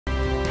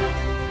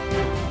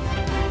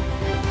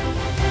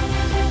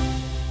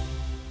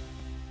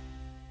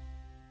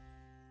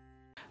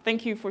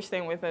Thank you for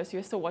staying with us.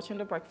 You're still watching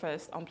The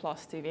Breakfast on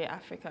Plus TV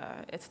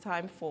Africa. It's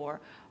time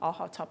for our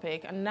hot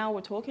topic. And now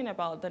we're talking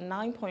about the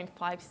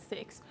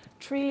 9.56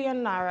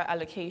 trillion naira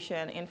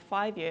allocation in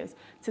 5 years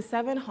to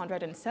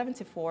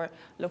 774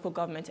 local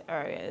government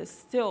areas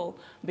still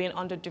being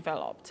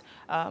underdeveloped.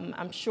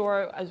 I'm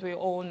sure, as we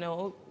all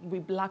know,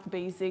 we lack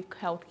basic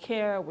health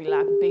care, we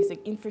lack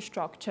basic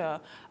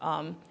infrastructure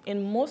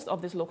in most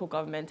of these local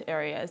government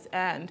areas.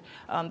 And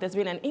there's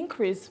been an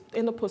increase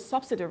in the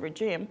post-subsidy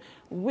regime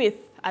with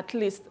at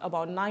least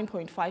about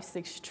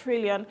 9.56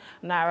 trillion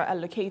naira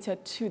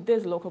allocated to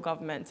these local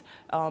government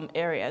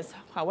areas.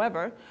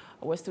 However,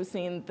 we're still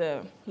seeing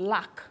the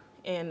lack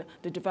in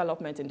the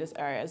development in these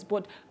areas.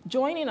 But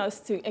joining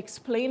us to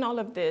explain all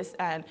of this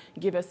and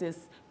give us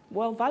his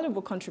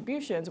valuable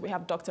contributions, we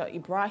have Dr.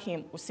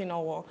 Ibrahim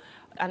Osinowo,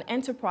 an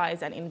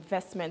enterprise and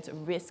investment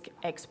risk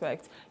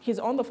expert. He's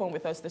on the phone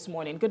with us this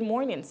morning. Good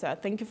morning, sir.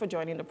 Thank you for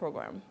joining the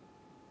program.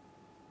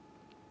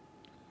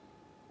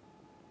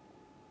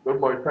 Good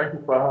morning. Thank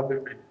you for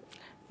having me.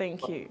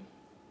 Thank you.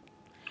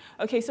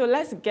 Okay, so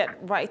let's get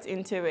right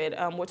into it.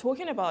 We're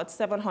talking about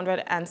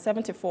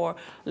 774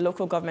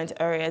 local government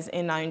areas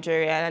in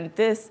Nigeria, and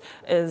this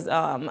is,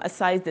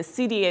 aside the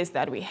CDAs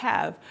that we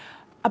have,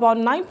 about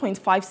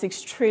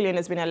 9.56 trillion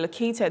has been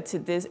allocated to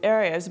these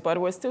areas, but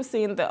we're still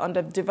seeing the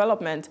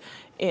underdevelopment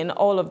in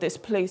all of this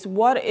place.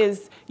 What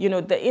is,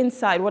 the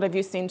inside? What have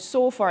you seen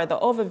so far, the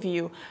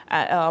overview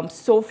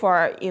so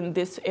far in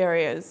these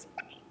areas?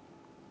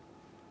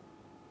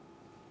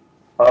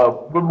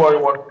 Good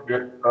morning once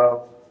again.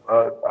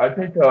 I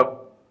think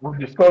we've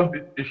discussed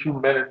this issue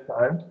many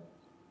times.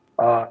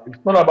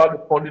 It's not about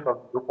the funding of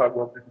the local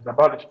government, it's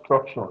about the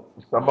structure.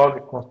 It's about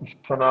the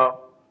constitutional,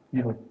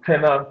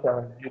 tenant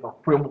and,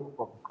 framework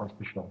of the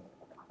constitution.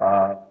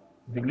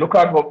 The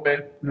local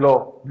government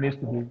law needs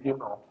to be,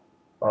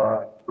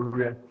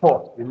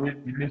 reinforced. It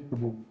needs to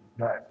be,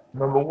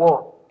 number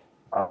one,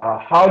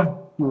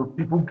 how do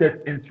people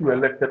get into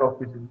elected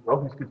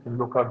offices in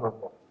local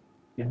government?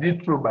 Is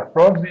it through by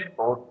proxy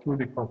or through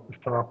the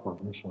constitutional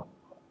provision?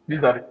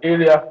 These are the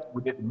areas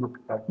we need to look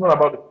at. It's not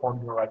about the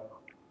funding right now.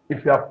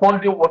 If you are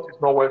funding what is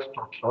not well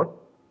structured,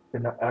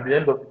 then at the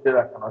end of the day,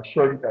 I can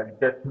assure you that you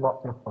get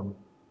nothing from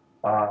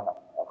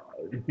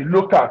it. If you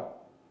look at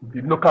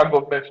the local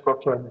government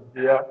structure in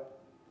Nigeria,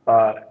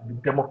 the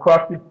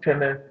democratic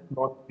tenant is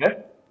not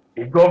there.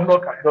 A governor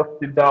can just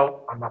sit down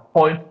and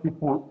appoint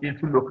people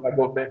into local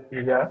government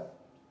areas.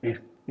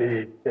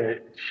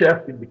 The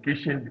chef in the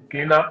kitchen, the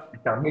cleaner, you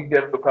can make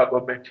them local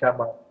government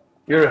chairman,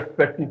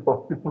 irrespective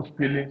of people's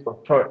feelings or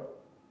choice.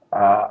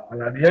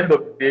 And at the end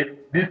of the day,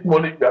 this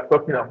money we are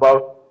talking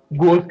about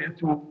goes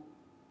into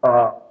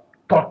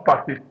third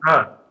parties'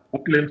 hands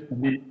who claims to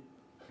be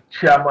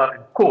chairman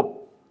in court.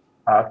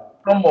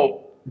 Some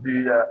of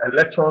the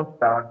elections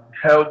are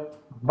held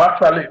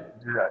virtually.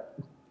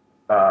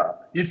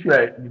 If you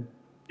are in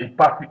a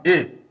party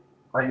A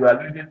and you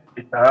are leading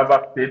a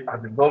Taraba state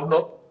as a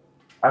governor,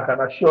 I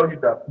can assure you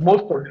that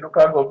most of the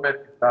local government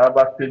in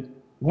Taraba State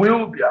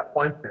will be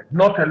appointed,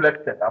 not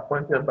elected,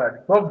 appointed by the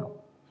governor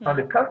and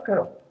the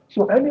council.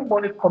 So any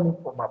money coming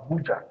from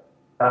Abuja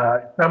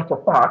in terms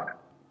of PAC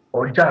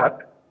or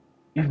JAC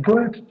is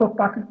going to third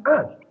party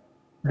hands.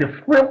 The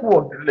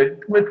framework, the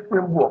legitimate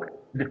framework,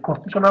 the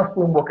constitutional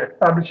framework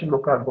establishing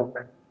local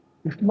government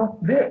is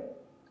not there.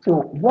 So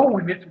what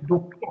we need to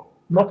do,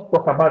 not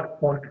talk about the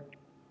funding,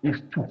 is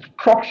to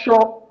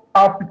structure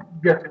how people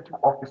get into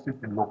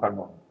offices in local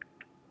government.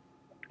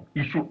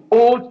 You should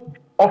hold the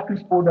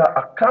office holder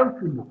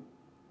accountable.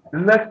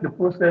 Let the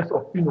process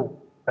of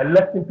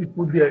electing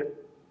people there,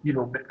 be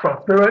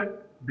transparent,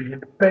 be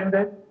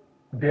independent.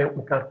 Then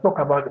we can talk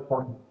about the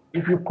funding.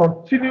 If you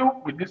continue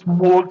with this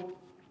mode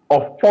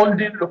of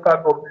funding local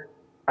government,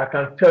 I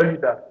can tell you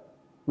that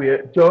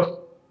we're just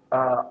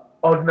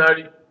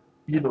ordinary,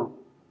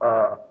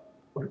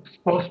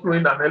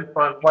 sponsoring an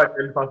white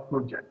elephant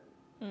project.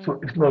 So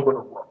it's not going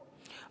to work.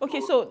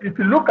 Okay, so if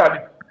you look at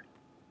it.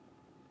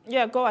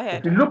 Yeah, go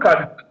ahead. If you look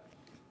at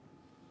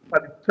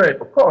the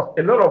trend, of course,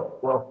 a lot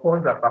of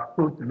funds have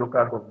approached the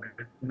local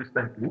government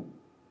recently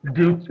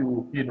due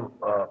to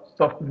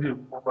subsidy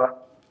removal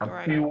and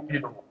few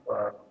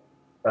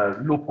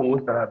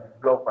loopholes that have been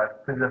blocked by the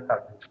present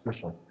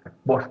administration.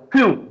 But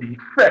still, the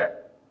effect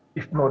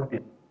is not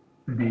there.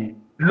 The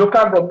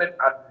local government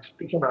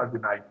administration has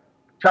been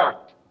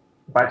challenged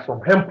by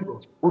some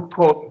employees who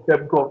talk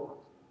them governors,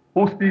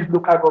 who sees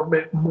local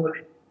government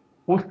money,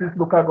 who sees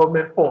local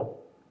government funds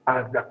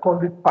as their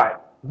conduit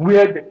pipe,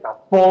 where they can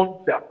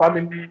fund their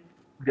family,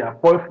 their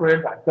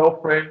boyfriend, their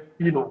girlfriend,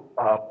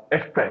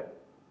 expect.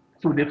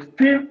 So they've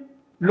seen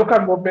local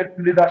government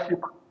leadership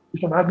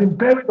has been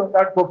buried on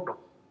that government.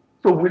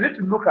 So we need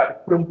to look at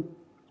the framework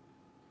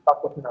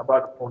talking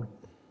about the funding.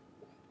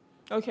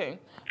 Okay,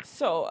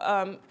 so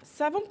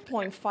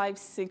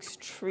 7.56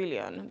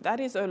 trillion, that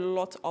is a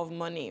lot of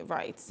money,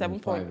 right? In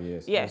 5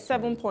 years. Yeah, That's right.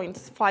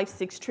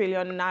 7.56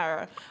 trillion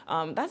naira.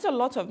 That's a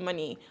lot of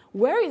money.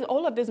 Where is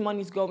all of this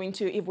money going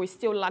to if we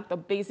still lack the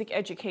basic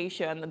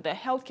education, the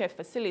healthcare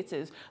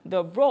facilities,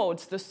 the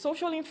roads, the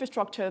social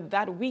infrastructure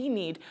that we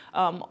need,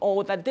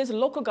 or that these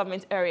local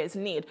government areas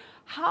need?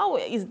 How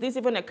is this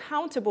even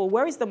accountable?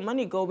 Where is the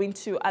money going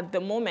to at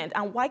the moment?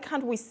 And why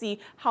can't we see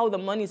how the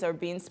monies are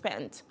being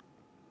spent?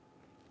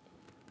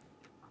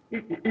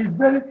 It's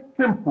very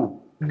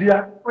simple. The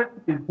approach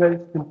is very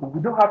simple.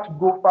 We don't have to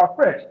go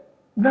far-fetched.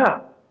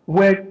 Now,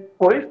 when,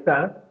 for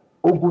instance,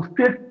 Ogun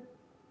State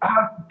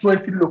has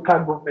 20 local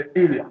government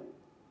areas,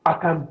 I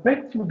can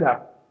bet you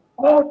that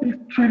all these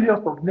trillions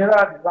of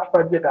naira in the last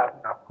 5 years that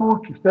have been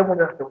approved to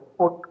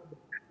 774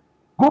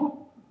 go to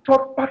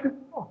third-party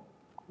funds.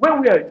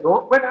 When we are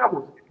young, when I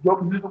was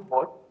young, little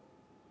boy,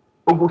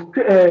 Ogun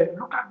State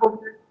local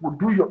government will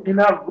do your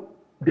inner road,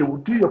 they will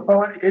do your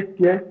primary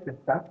healthcare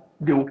center,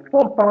 they will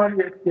fund primary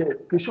healthcare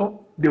education,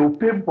 they will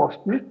pay for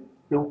streets,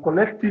 they will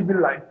collect TV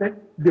license,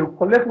 they will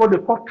collect what they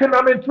call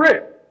tenement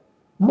rate.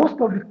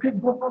 Most of the state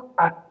governors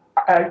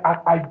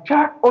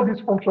hijack all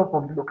these functions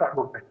from the local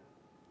government.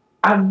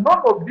 And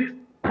none of these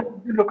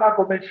local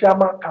government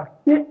chairman can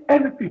say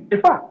anything. In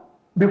fact,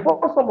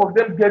 before some of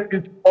them get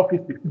into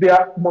offices, they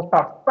must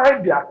have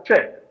signed their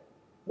check.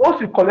 Once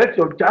you collect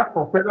your jack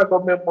from federal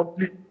government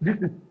monthly, this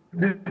is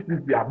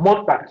the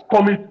amount that is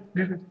coming to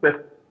this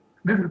person.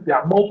 This is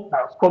the amount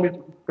that is coming to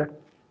this person.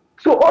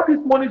 So all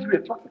these monies we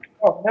are talking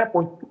about,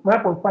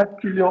 9.5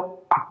 trillion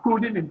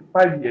accruing in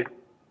 5 years,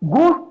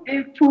 goes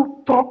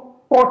into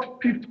top, fourth,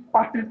 fifth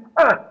parties'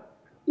 hands.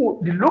 So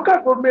the local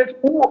government,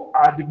 who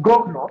are the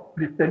governors,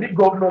 the Senate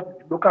governors,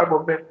 the local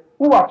government,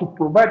 who are to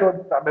provide all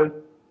this amount,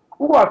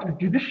 who are to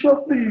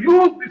judiciously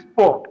use this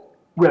funds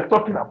we are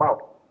talking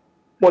about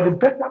for the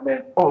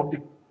betterment of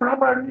the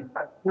primary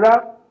and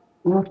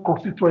grassroots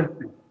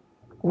constituency.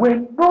 They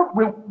will not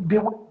be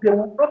able to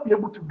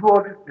do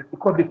all these things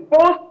because the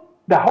funds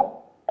that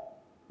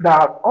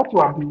ought to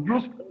have been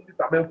used for these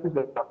amendments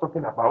that we are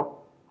talking about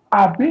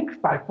are being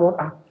siphoned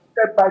and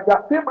fed by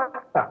their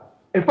paymaster.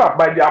 In fact,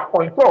 by their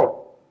appointers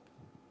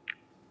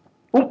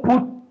who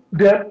put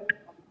them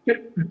to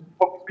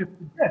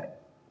death.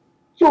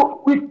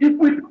 So if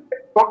we do a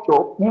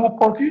structure, we will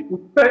continue to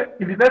spend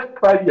in the next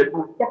 5 years, we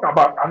will talk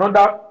about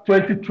another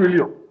 20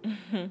 trillion.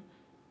 Mm-hmm.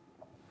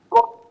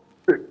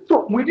 So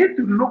we need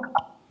to look at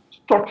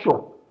structure.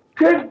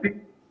 Take the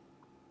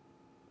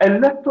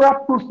electoral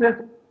process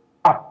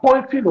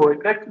appointing or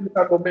electing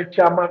local government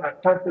chairman and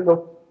councillor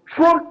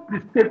from the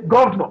state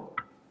governor.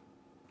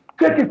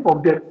 Take it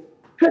from them.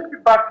 Take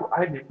it back to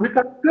INEC. We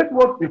can create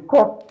what we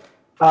call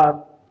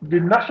the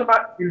National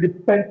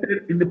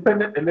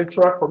Independent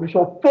Electoral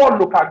Commission for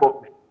local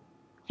government,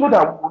 so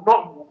that we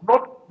will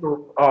not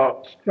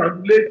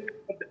strangulate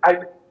what the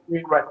INEC is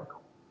doing right now.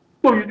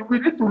 So we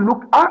need to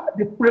look at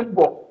the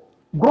framework.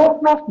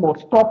 Governors must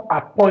stop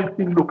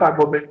appointing local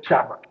government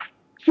chairman,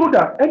 so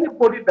that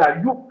anybody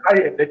that you are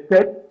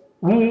elected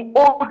will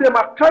hold them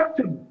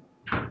accountable.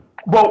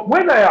 But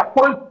when I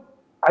appoint,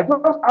 I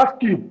just ask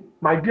you,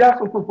 my dear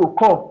so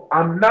come,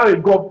 I'm now a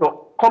governor,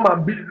 come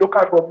and be the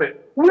local government,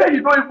 where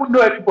you don't even know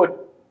anybody,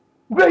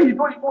 where you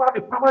don't even have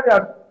a primary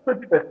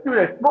administrative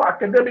experience, no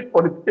academic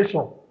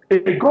qualification.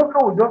 A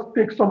governor will just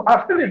take some.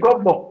 I've seen a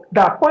governor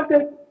that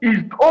appointed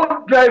his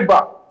own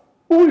driver,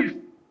 who is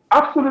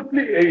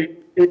absolutely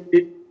I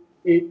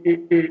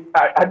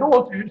don't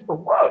want to use the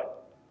word,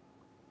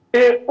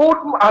 an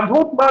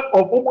old man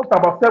of almost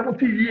about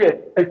 70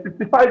 years,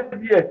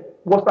 65 years,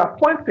 was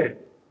appointed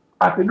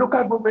as a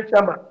local government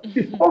chairman.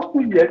 His first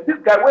 2 years, this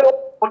guy, where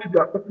money they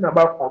are talking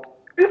about from,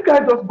 this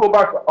guy just go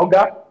back,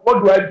 okay, what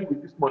do I do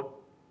with this money?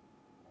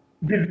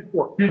 Give this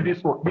one, give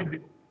this one, give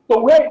this one. So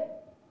where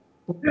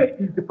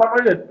is the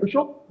primary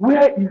education?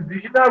 Where is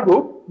the inner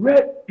road?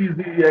 Where is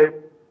the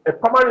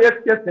primary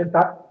healthcare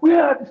center?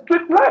 Where are the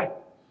street lights?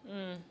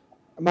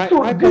 My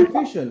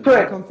confusion,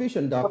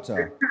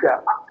 doctor.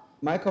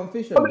 My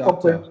confusion,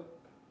 doctor.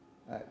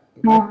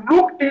 To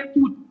look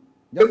into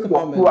just a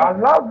moment. To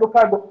allow local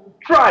government to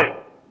try,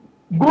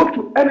 go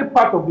to any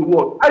part of the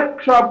world.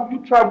 You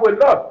travel a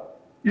lot.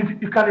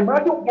 If you can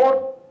imagine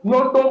what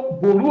London,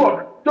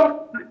 Borough, just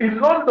in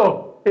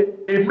London,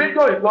 a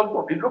major in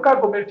London, a local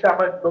government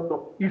chairman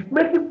in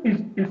London,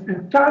 is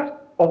in charge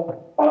of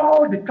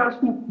all the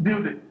council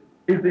buildings,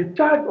 is in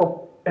charge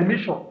of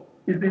emission,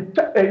 is in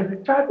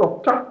charge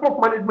of transport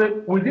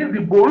management within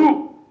the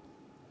borough,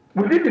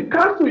 within the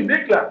council in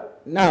England.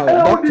 Now,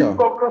 doctor,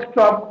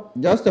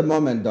 just a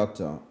moment,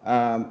 doctor.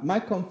 My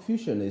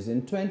confusion is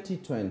in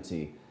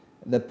 2020,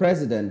 the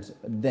president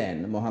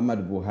then,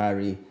 Muhammadu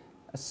Buhari,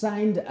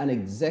 signed an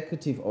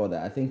executive order,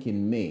 I think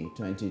in May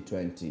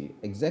 2020,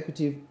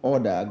 executive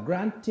order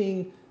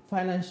granting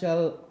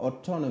financial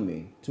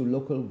autonomy to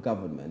local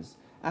governments.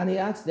 And he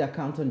asked the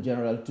Accountant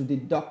General to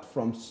deduct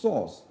from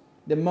source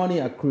the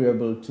money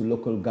accruable to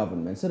local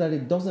government so that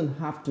it doesn't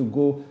have to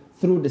go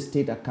through the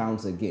state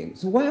accounts again.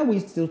 So why are we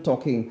still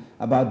talking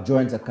about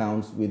joint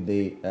accounts with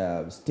the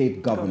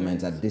state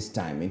governments at this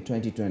time in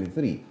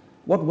 2023?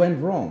 What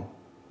went wrong?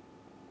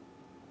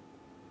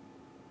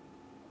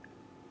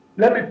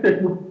 Let me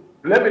take you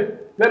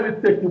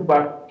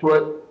back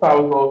to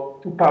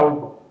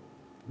 2000,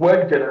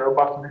 when General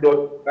Bassett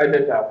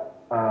decided that.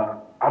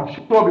 I'm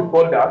sure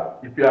before that,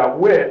 if you are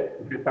aware,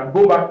 if you can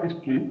go back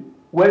history,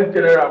 when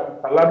General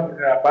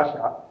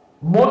Basha,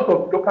 most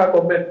of the local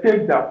government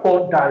take their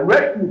funds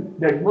directly.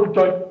 There is no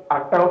joint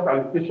account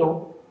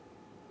allocation,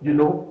 you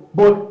know.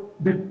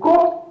 But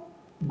because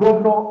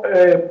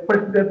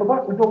President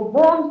Obasanjo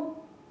wants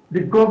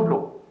the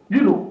governor,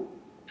 you know,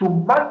 to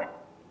manage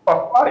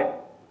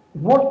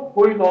what's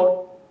going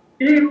on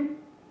in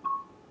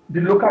the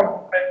local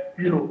government,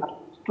 you know,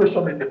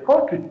 situation in the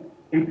country.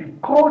 If he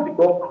called the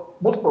governor,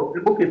 most of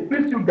them, okay,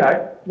 please you guys,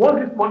 once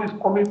this money is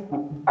coming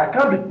through, I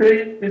can't be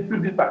paying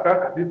into this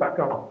account and this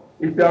account.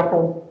 If you are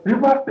from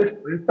River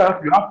State, for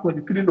instance, you have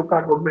 23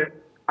 local government,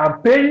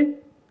 I'm paying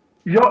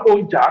your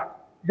own jack,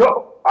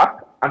 your back,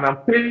 and I'm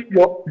paying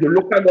your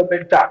local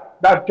government jack,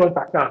 that joint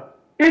account,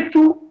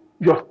 into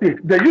your state.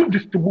 Then you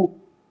distribute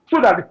so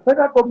that the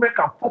federal government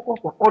can focus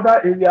on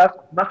other areas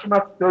of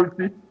national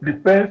security,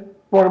 defense,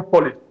 foreign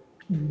policy.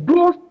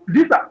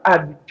 These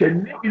are the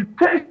genuine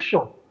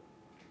intentions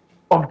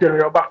of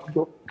General Bassett,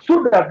 so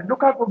that the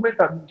local government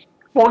and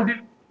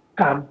funding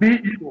can be,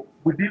 you know,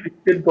 within the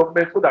state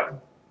government, so that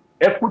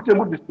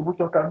equitable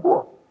distribution can go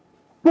on.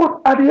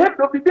 But at the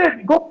end of the day,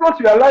 the governors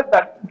realize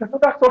that it's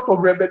another source of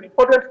revenue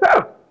for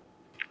themselves.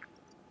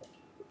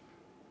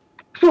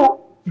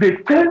 So they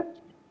tend to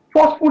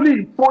forcefully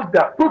impose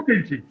their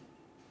strategy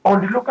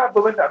on the local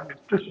government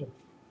administration.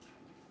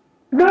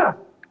 Now,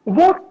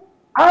 what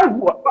I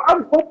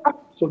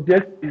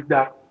suggest is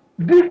that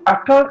this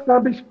account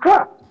can be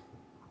scrapped.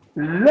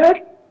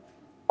 Let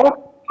us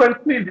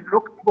strengthen the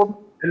local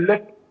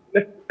government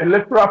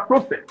electoral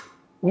process,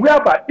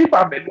 whereby if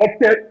I'm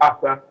elected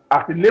as a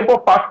Labour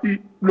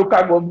Party local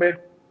government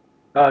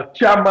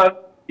chairman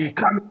in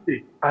Kano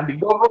State and the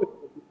government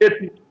is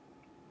AP,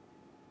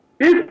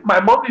 if my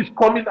money is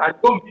coming and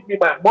don't give me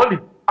my money,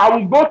 I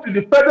will go to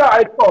the Federal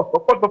High Court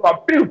or Court of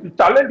Appeal to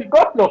challenge the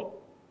governor.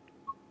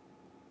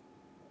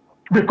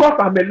 Because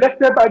I'm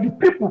elected by the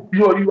people,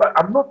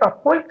 I'm not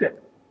appointed.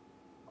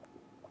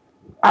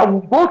 I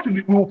will go to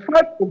we will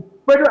fight from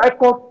Federal High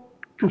Court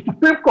to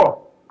Supreme Court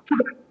to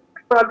the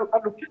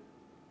allocation.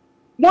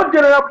 What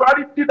General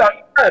Buhari did at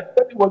the time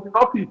when he was in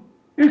office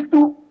is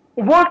to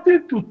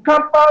wanting to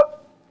tamper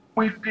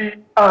with the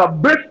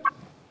break.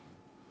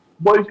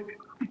 But if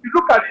you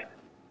look at it,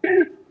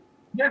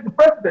 here's the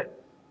president.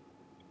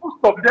 Most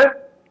of them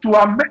to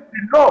amend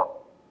the law,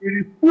 he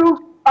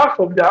refused House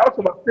of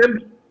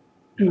Assembly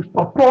to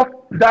support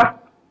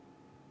that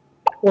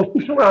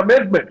constitutional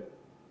amendment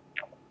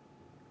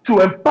to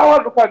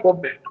empower local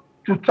government,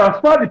 to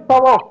transfer the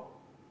power of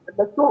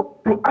electoral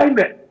to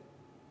INEC.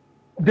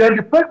 Then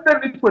the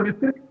president needs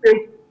 23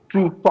 states to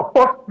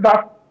support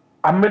that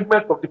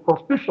amendment of the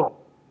constitution.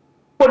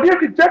 But they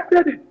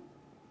rejected it.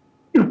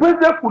 The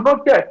president could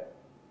not get.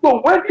 So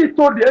when he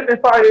told the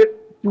NFIA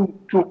to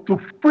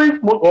freeze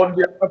most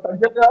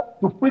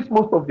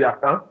of the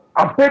accounts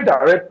and pay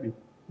directly,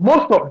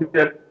 most of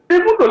them,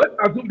 even though let's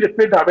assume they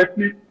pay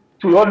directly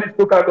to all these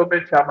local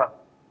government chairman,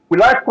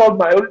 will I call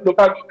my own local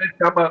government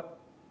chairman?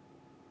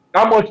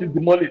 How much is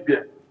the money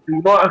there? You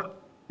will not answer.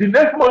 The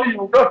next morning, you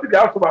will not see the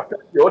House of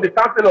Assembly or the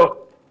councillors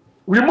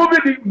removing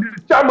the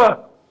chairman.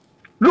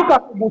 Look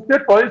at the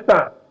state, for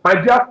instance, my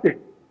dear state.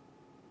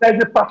 There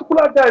is a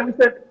particular guy who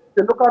said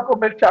the local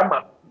government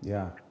chairman.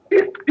 Yeah. He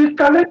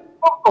challenged the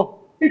governor.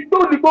 He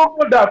told the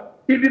governor that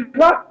in the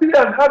last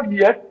 3.5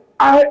 years,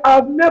 I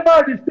have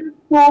never received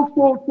so.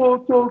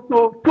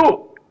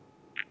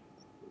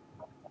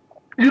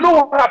 You know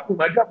what happened,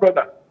 my dear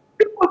brother?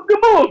 It was the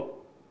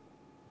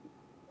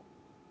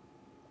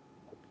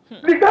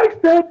most. The guy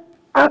said,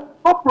 I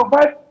could not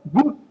provide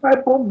good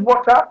pipe-borne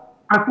water.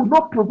 I could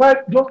not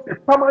provide just a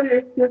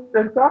primary care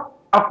center.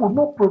 I could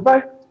not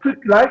provide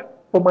street lights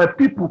for my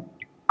people.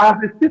 As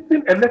a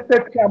sitting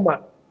elected chairman,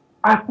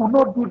 I could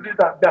not do this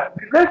and that.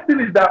 The next thing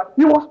is that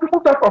he was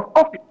removed out of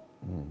office.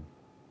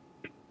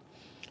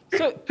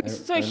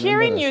 So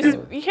hearing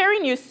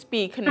you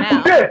speak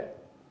now.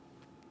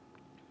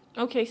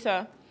 Okay,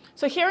 sir.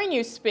 So hearing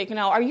you speak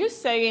now, are you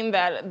saying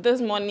that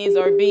these monies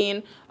are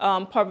being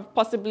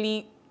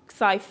possibly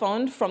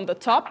siphoned from the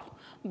top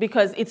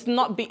because it's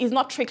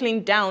not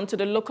trickling down to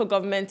the local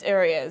government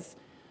areas?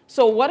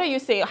 So what are you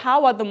saying?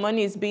 How are the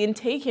monies being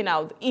taken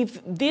out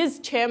if these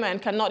chairmen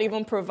cannot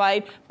even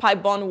provide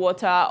pipe-borne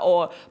water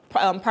or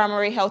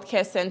primary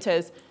healthcare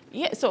centers?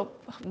 Yeah. So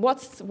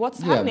what's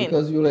happening? Yeah,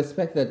 because you'll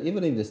expect that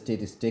even if the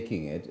state is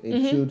taking it,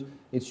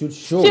 it should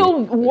show.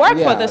 Still work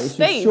for the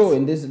state. It should show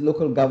in these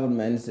local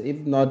governments,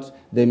 if not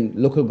the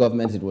local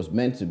governments it was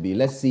meant to be.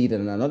 Let's see it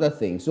in another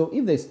thing. So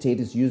if the state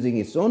is using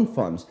its own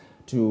funds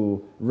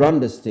to run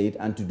the state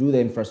and to do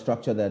the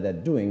infrastructure that they're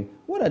doing,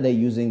 what are they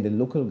using the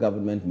local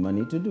government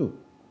money to do?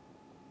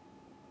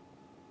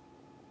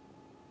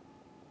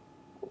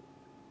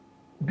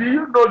 Do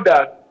you know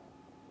that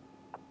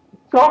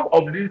some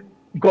of these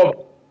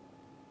governors,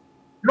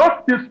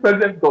 not this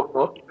present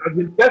governor, has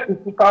been there since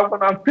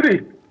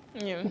 2003,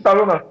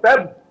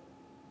 2007.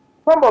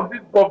 Some of these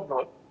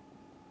governors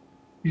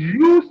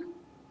use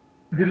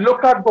the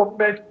local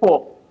government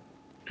form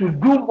to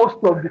do most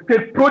of the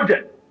state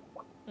projects.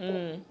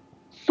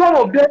 Some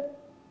of them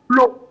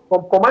flow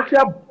from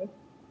commercial banks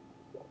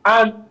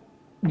and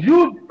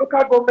use the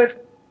local government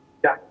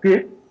their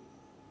state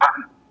as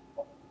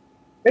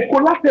a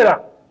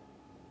collateral.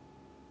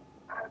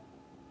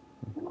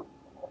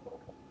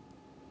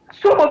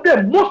 Some of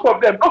them, most of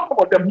them, not some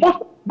of them,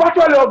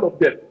 virtually all of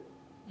them.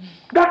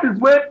 That is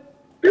when,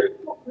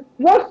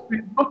 once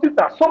we notice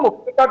that some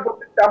of the local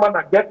government chairmen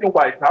are getting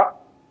wiser,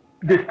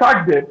 they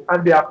sack them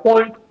and they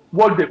appoint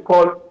what they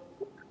call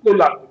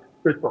sole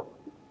administrator.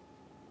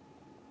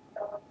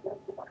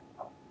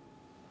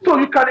 So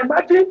you can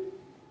imagine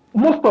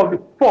most of the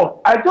force.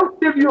 I just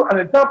gave you an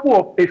example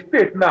of a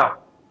state now.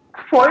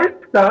 For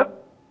instance,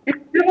 if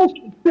even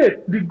to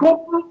state, the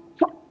government,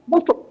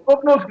 most of the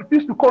governors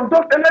refuse to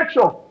conduct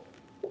elections.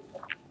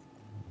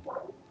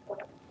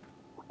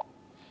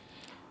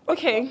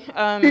 Okay.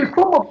 In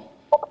some of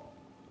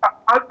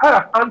I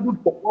have handled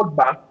for World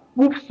Bank,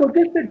 we've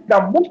suggested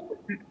that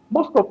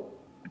most of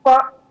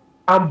the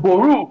and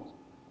boroughs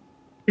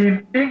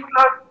in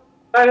England,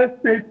 United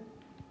States,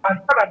 and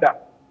Canada,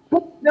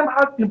 some of them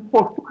have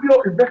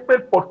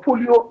investment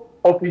portfolio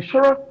of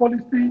insurance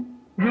policy,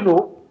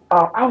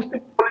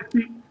 housing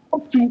policy,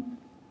 up to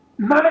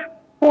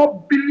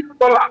 $94 billion.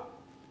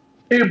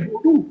 A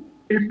borough,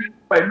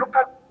 by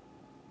local.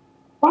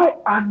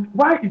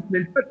 Why is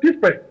Nigeria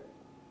different?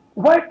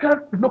 Why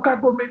can't local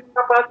government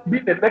be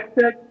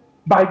elected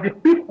by the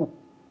people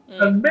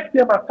and make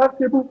them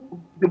accountable for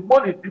the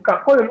money? You can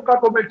call a local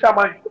government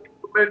chairman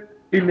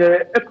in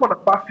Ekon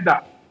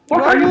ambassador.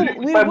 We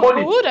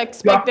would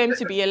expect them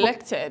to be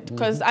elected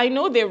because I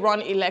know they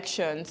run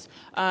elections.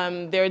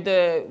 They're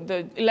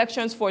the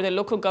elections for the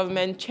local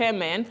government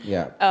chairman.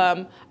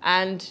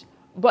 At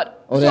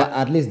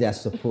least they're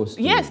supposed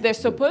to. Yes, they're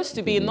supposed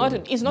to be.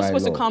 It's not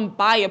supposed to come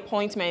by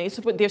appointment.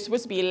 They're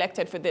supposed to be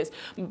elected for this.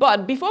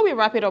 But before we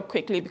wrap it up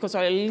quickly, because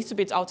we're a little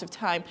bit out of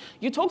time,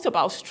 you talked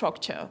about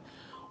structure.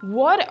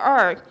 What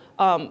are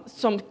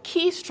some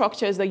key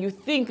structures that you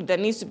think that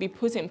needs to be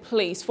put in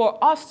place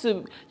for us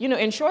to,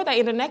 ensure that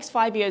in the next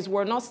 5 years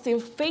we're not still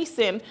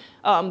facing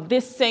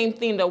this same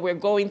thing that we're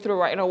going through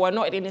right now? We're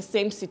not in the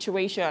same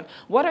situation.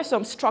 What are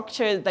some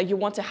structures that you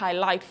want to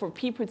highlight for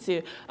people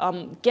to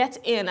get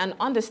in and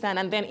understand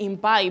and then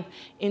imbibe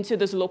into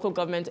those local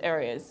government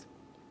areas?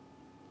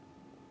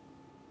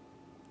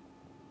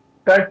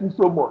 Thank you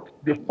so much.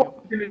 The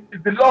first thing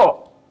is the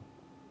law.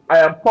 I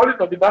am calling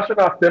on the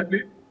National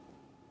Assembly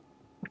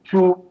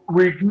to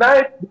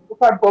reignite the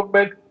local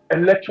government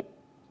election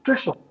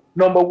administration.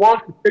 Number one,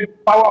 to take the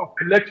power of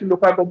election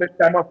local government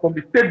chairman from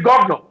the state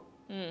governor.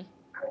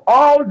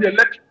 All the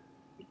elections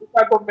in the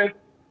local government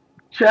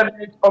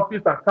chairman's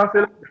office and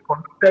council are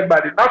conducted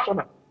by the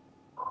national.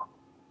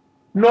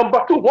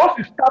 Number two, once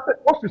you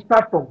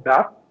start from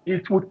that,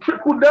 it will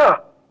trickle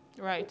down.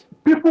 Right.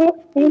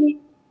 People who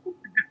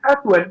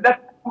decide to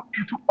elect people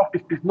into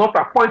offices, not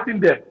appointing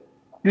them.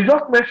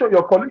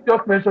 Your colleague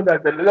just mentioned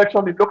that the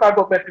election in local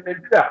government in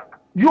Nigeria.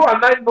 You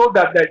and I know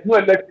that there is no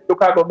election in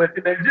local government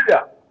in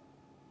Nigeria.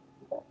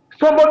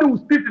 Somebody will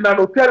sit in an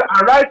hotel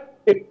and write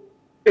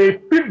a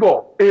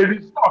figure, a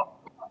result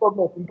in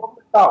government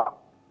house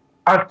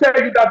and tell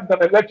you that it's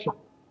an election.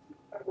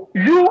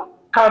 You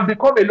can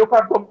become a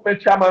local government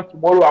chairman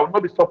tomorrow. I will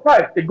not be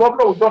surprised. A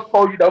governor will just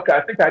call you that, okay,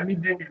 I think I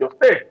need you in your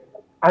state.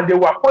 And they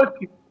will appoint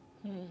you.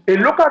 A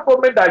local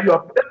government that you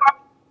have never,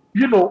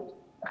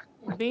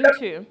 been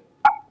to.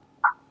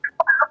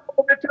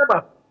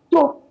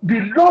 So the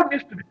law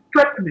needs to be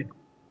strengthening.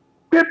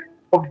 Payment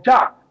of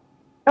JAC,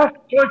 that's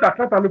joint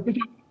account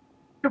allocation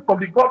from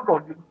the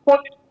governor, you fund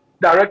it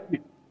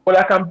directly. But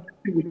I can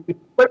be with the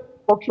first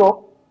structure,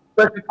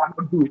 person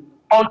cannot do it.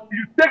 Until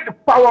you take the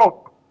power of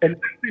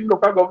electing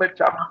local government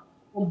chairman,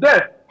 from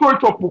there, throw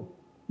it open.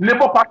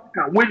 Labour Party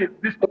can win in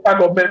this local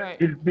government,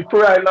 in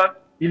Victoria Island,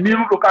 in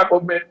Niru local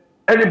government,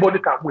 anybody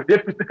can win. They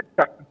physically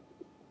can win.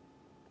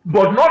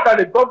 But not that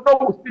the governor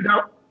will sit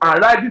down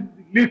and write this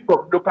list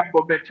of local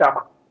government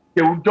chairman.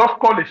 They will just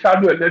call a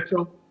shadow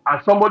election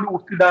and somebody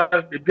will sit down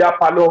in the beer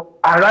parlor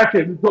and write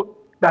a result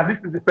that this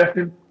is the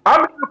person. How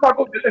many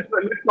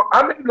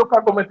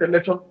local government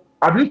elections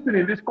have you seen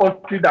in this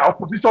country that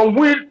opposition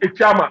wins a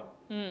chairman?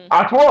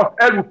 At once,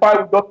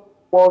 L5 will just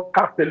one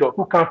councillor,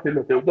 two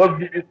councillors. They will just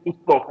give you two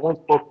slots, one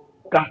slot.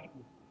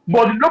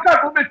 But the local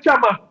government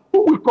chairman who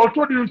will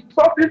control the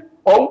resources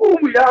or who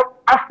will have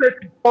access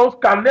to funds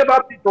can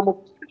never be from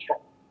opposition.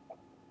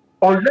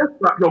 Unless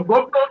your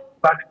governor,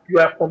 but you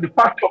are from the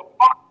party of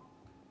God.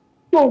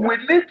 So we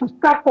need to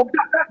start from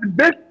that. That's the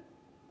basic.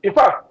 In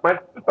fact, my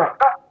sister,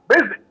 that's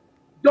basic.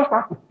 Just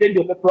have to change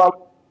the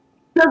electoral,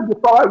 take the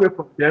power away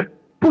from them,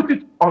 put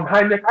it on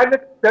INEC.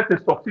 INEC sets a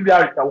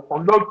subsidiary that will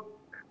conduct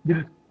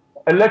the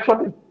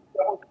election in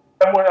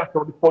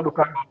 74 local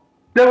governments.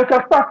 Then we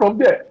can start from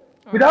there.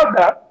 Without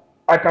that,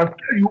 I can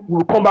tell you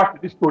we'll come back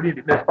to this story in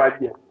the next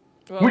 5 years,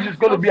 well, which is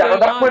going to be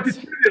another 20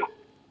 trillion.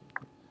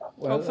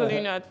 Well,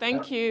 hopefully not.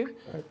 Thank you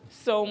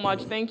so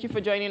much. Thank you for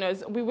joining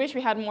us. We wish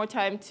we had more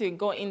time to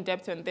go in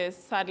depth on this.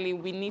 Sadly,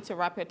 we need to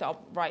wrap it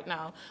up right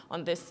now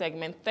on this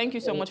segment. Thank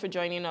you so much for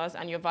joining us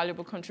and your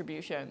valuable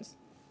contributions.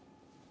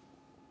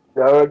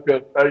 Yeah,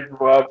 okay. Thank you,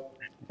 man.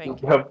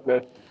 Thank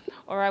you.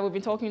 All right, we've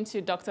been talking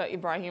to Dr.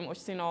 Ibrahim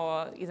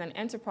Osinowo. He's an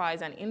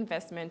enterprise and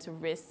investment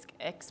risk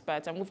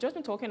expert. And we've just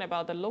been talking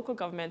about the local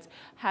government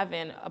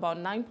having about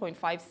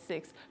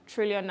 9.56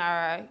 trillion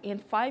naira in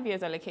 5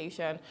 years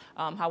allocation.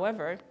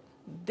 However,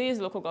 this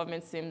local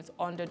government seems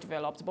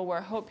underdeveloped, but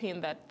we're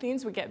hoping that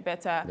things will get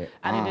better.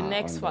 And in the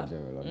next one,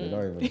 they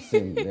don't even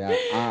seem they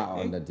are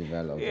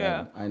underdeveloped.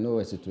 Yeah. I know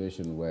a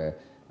situation where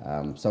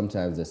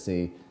sometimes they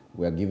say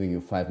we are giving you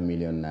 5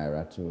 million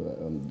naira to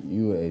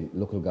you, a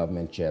local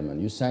government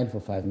chairman. You signed for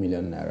 5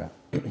 million naira,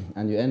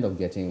 and you end up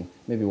getting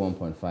maybe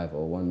 1.5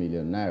 or 1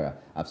 million naira.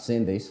 I've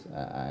seen this.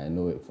 I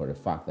know it for a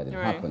fact that it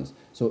happens.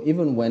 So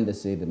even when they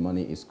say the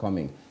money is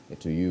coming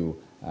to you,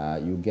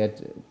 you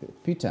get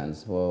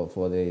pittance for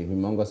the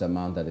humongous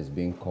amount that is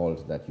being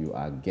called that you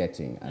are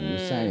getting, and you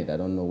sign it. I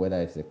don't know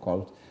whether it's a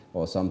cult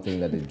or something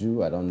that they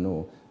do. I don't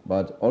know.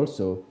 But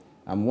also,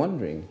 I'm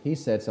wondering, he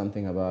said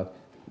something about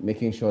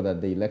making sure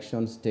that the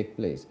elections take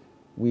place.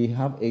 We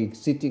have a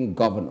sitting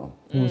governor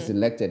who's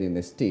elected in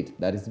the state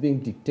that is being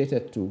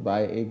dictated to by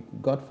a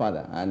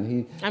godfather, and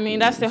he. I mean,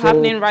 that's still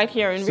happening right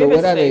here in Rivers State. So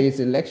whether there is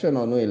election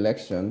or no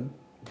election,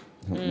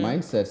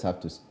 mindsets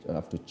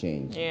have to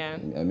change. Yeah.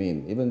 I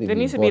mean, even if there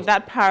needs to be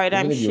that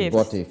paradigm shift. Even if you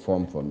bought a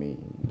form for me,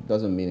 it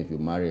doesn't mean if you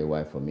marry a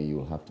wife for me,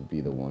 you'll have to be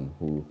the one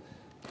who,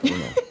 you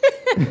know.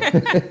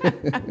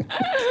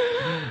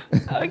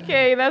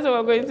 Okay, that's what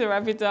we're going to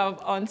wrap it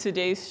up on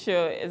today's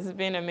show. It's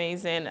been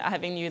amazing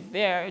having you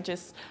there,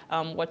 just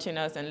watching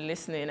us and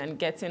listening and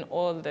getting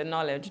all the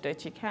knowledge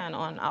that you can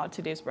on our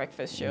today's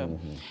breakfast show.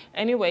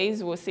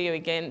 Anyways, we'll see you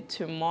again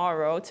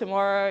tomorrow.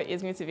 Tomorrow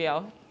is going to be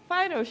our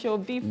final show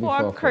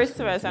before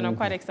Christmas, and I'm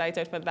quite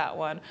excited for that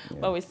one.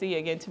 But we'll see you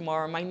again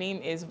tomorrow. My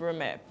name is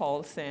Rumet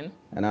Paulson.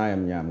 And I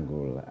am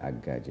Nyamgul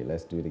Agaji.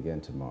 Let's do it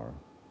again tomorrow.